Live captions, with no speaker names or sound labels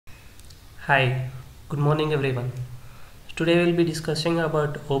Hi, good morning everyone. Today we'll be discussing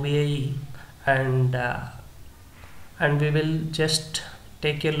about Obiee and we will just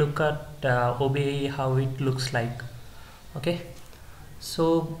take a look at Obiee, how it looks like. Okay,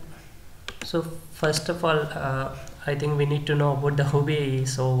 so so first of all, I think we need to know about the Obiee.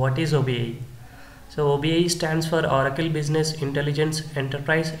 So what is Obiee? So Obiee stands for Oracle Business Intelligence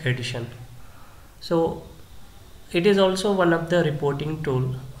Enterprise Edition. So it is also one of the reporting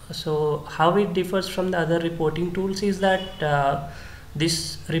tool. So how it differs from the other reporting tools is that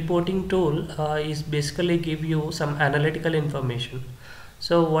this reporting tool is basically give you some analytical information.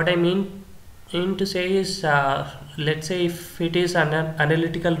 So what I mean to say is, let's say if it is an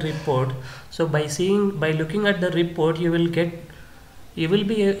analytical report, so by looking at the report you will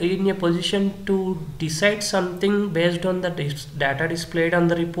be in a position to decide something based on the data displayed on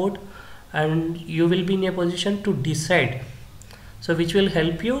the report, and you will be in a position to decide, so which will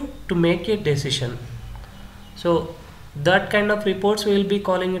help you to make a decision. So that kind of reports we will be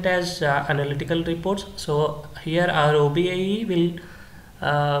calling it as analytical reports. So here our Obiee will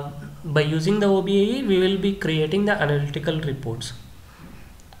by using the Obiee we will be creating the analytical reports.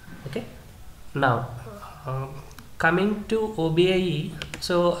 Okay, now uh, coming to Obiee,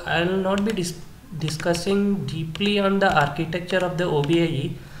 so I will not be discussing deeply on the architecture of the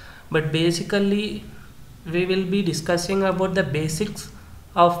Obiee, but basically we will be discussing about the basics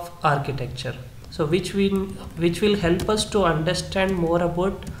of architecture, so which will help us to understand more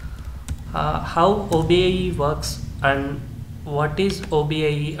about how Obiee works and what is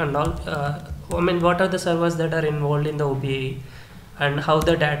Obiee and all. I mean, what are the servers that are involved in the Obiee and how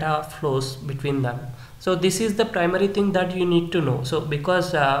the data flows between them. So this is the primary thing that you need to know. So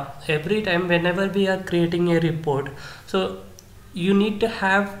because every time whenever we are creating a report, so you need to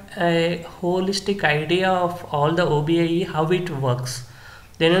have a holistic idea of all the Obiee, how it works.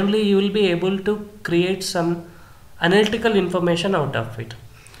 Then only you will be able to create some analytical information out of it.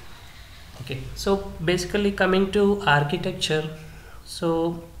 Okay, so basically coming to architecture,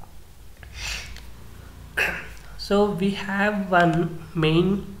 so we have one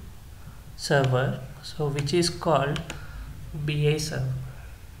main server, so which is called BA server.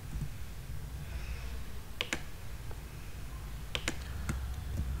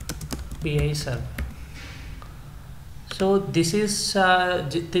 BA server. So this is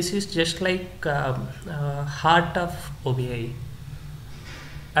just like heart of Obiee,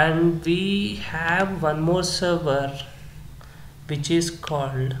 and we have one more server which is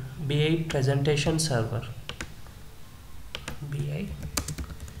called BA presentation server. BA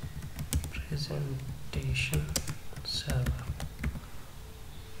presentation server.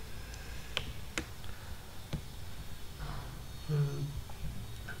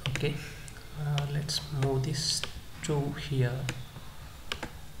 Okay, let's move this to here,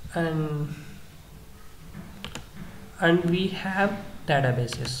 and we have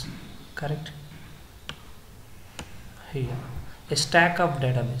databases, correct? Here a stack of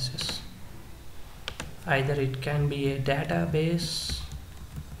databases, either it can be a database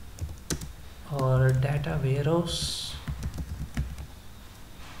or data warehouse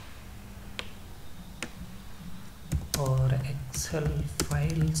or Excel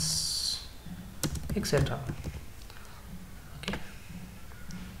files, etc. Okay,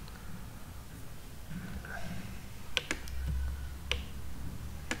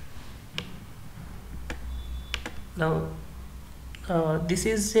 now this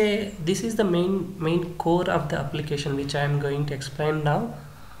is the main core of the application which I am going to explain now.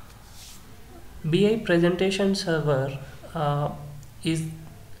 BI presentation server is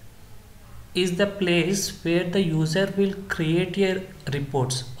the place where the user will create your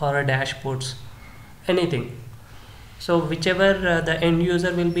reports or dashboards, anything. So whichever the end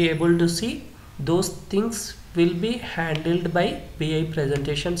user will be able to see, those things will be handled by BI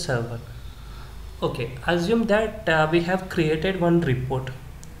presentation server. Okay, assume that we have created one report,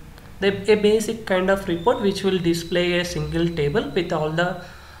 a basic kind of report which will display a single table with all the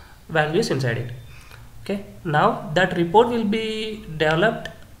values inside it. Okay, now that report will be developed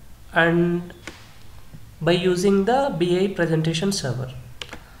and by using the BI presentation server.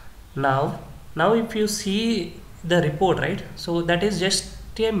 Now if you see the report, right, so that is just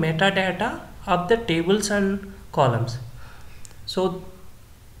a metadata of the tables and columns. So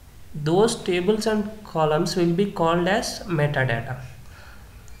those tables and columns will be called as metadata.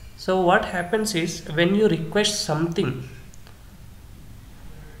 So what happens is, when you request something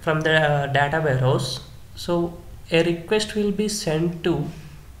from the data warehouse, so a request will be sent to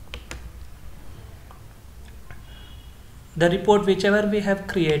the report whichever we have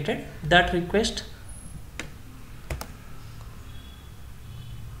created. That request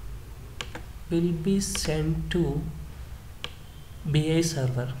will be sent to BI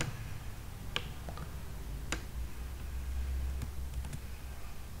server.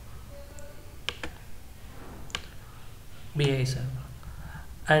 BI server,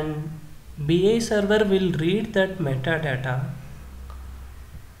 and BI server will read that metadata,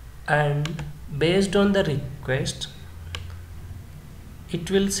 and based on the request it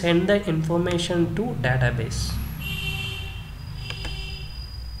will send the information to database,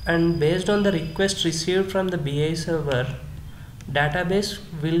 and based on the request received from the BI server, database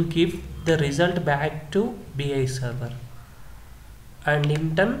will give the result back to BI server, and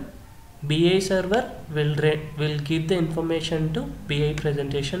in turn BI server will give the information to BI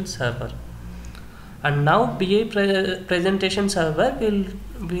presentation server, and now BI presentation server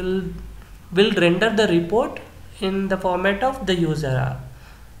will render the report in the format of the user,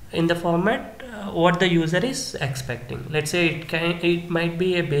 in the format what the user is expecting. Let's say it might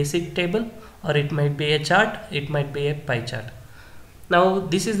be a basic table, or it might be a chart, it might be a pie chart. Now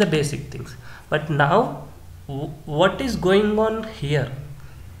this is the basic things, but now what is going on here?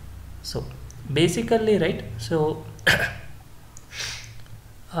 So basically, right, so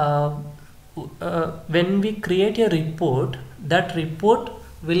when we create a report, that report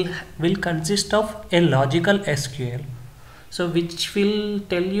will consist of a logical SQL, so which will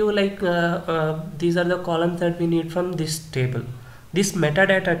tell you like these are the columns that we need from this table, this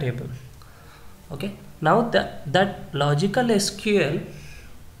metadata table. Okay, now that logical SQL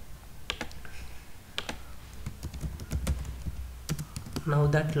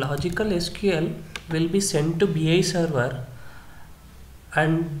will be sent to BI server,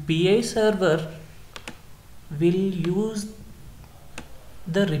 and BI server will use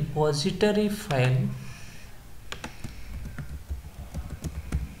the repository file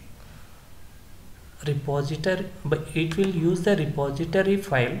but it will use the repository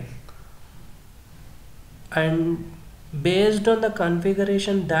file, and based on the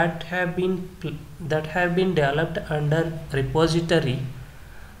configuration that have been developed under repository,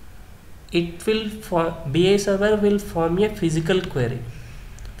 it will BI server will form a physical SQL,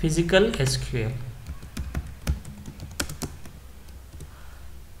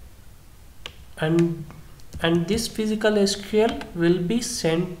 and this physical SQL will be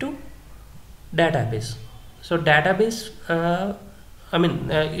sent to database. So database,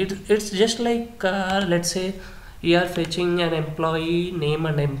 it's just like let's say you are fetching an employee name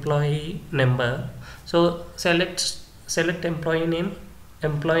and employee number. So select employee name,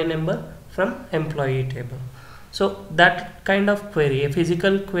 employee number from employee table. So that kind of query, a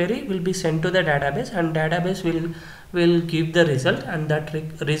physical query, will be sent to the database, and database will give the result, and that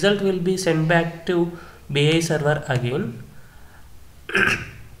result will be sent back to BI server again.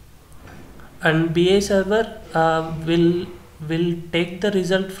 And BI server will take the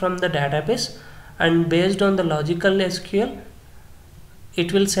result from the database, and based on the logical SQL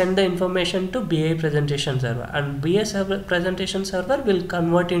it will send the information to BI presentation server, and BI presentation server will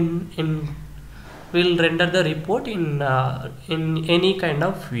convert will render the report in any kind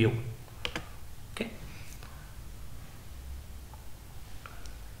of view. Okay.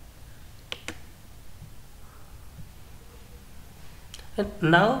 And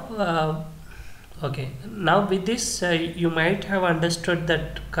now now with this you might have understood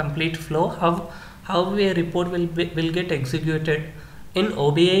that complete flow, how a report will get executed in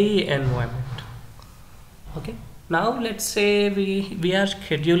Obiee environment. Okay, now let's say we are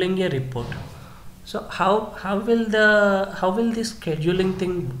scheduling a report. So how will this scheduling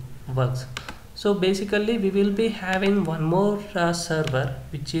thing works? So basically we will be having one more server,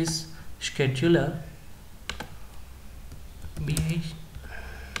 which is scheduler, BI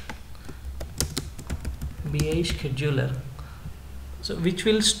scheduler, so which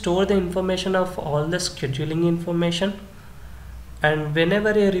will store the information of all the scheduling information. And whenever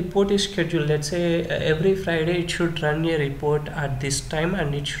a report is scheduled, let's say every Friday it should run a report at this time,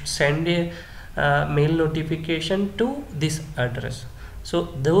 and it should send a mail notification to this address. So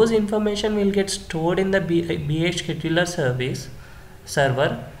those information will get stored in the BI scheduler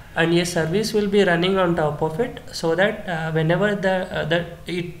server, and a service will be running on top of it, so that whenever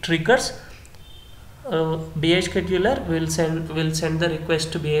it triggers, BI scheduler will send the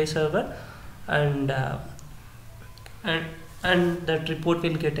request to BI server, and that report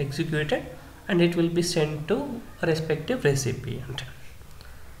will get executed, and it will be sent to a respective recipient.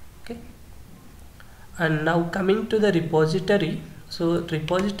 Okay. And now coming to the repository. So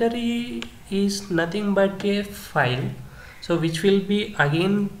repository is nothing but a file, so which will be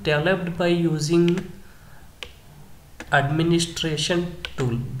again developed by using administration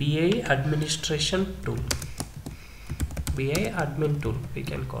tool, BI administration tool, BI admin tool we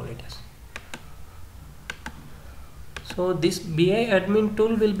can call it as. So this BI admin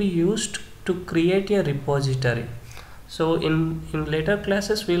tool will be used to create a repository. So in later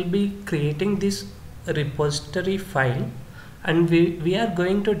classes we'll be creating this repository file, and we are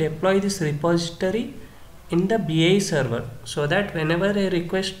going to deploy this repository in the BI server, so that whenever a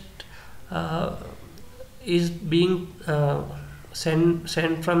request uh, is being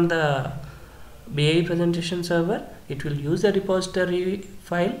sent from the BI presentation server, it will use the repository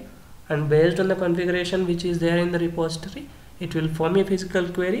file, and based on the configuration which is there in the repository, it will form a physical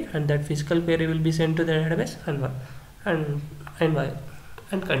query, and that physical query will be sent to the database and and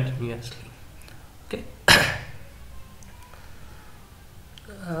continuously. Okay.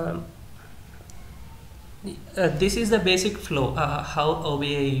 um, this is the basic flow how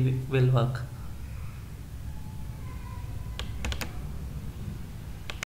Obiee will work.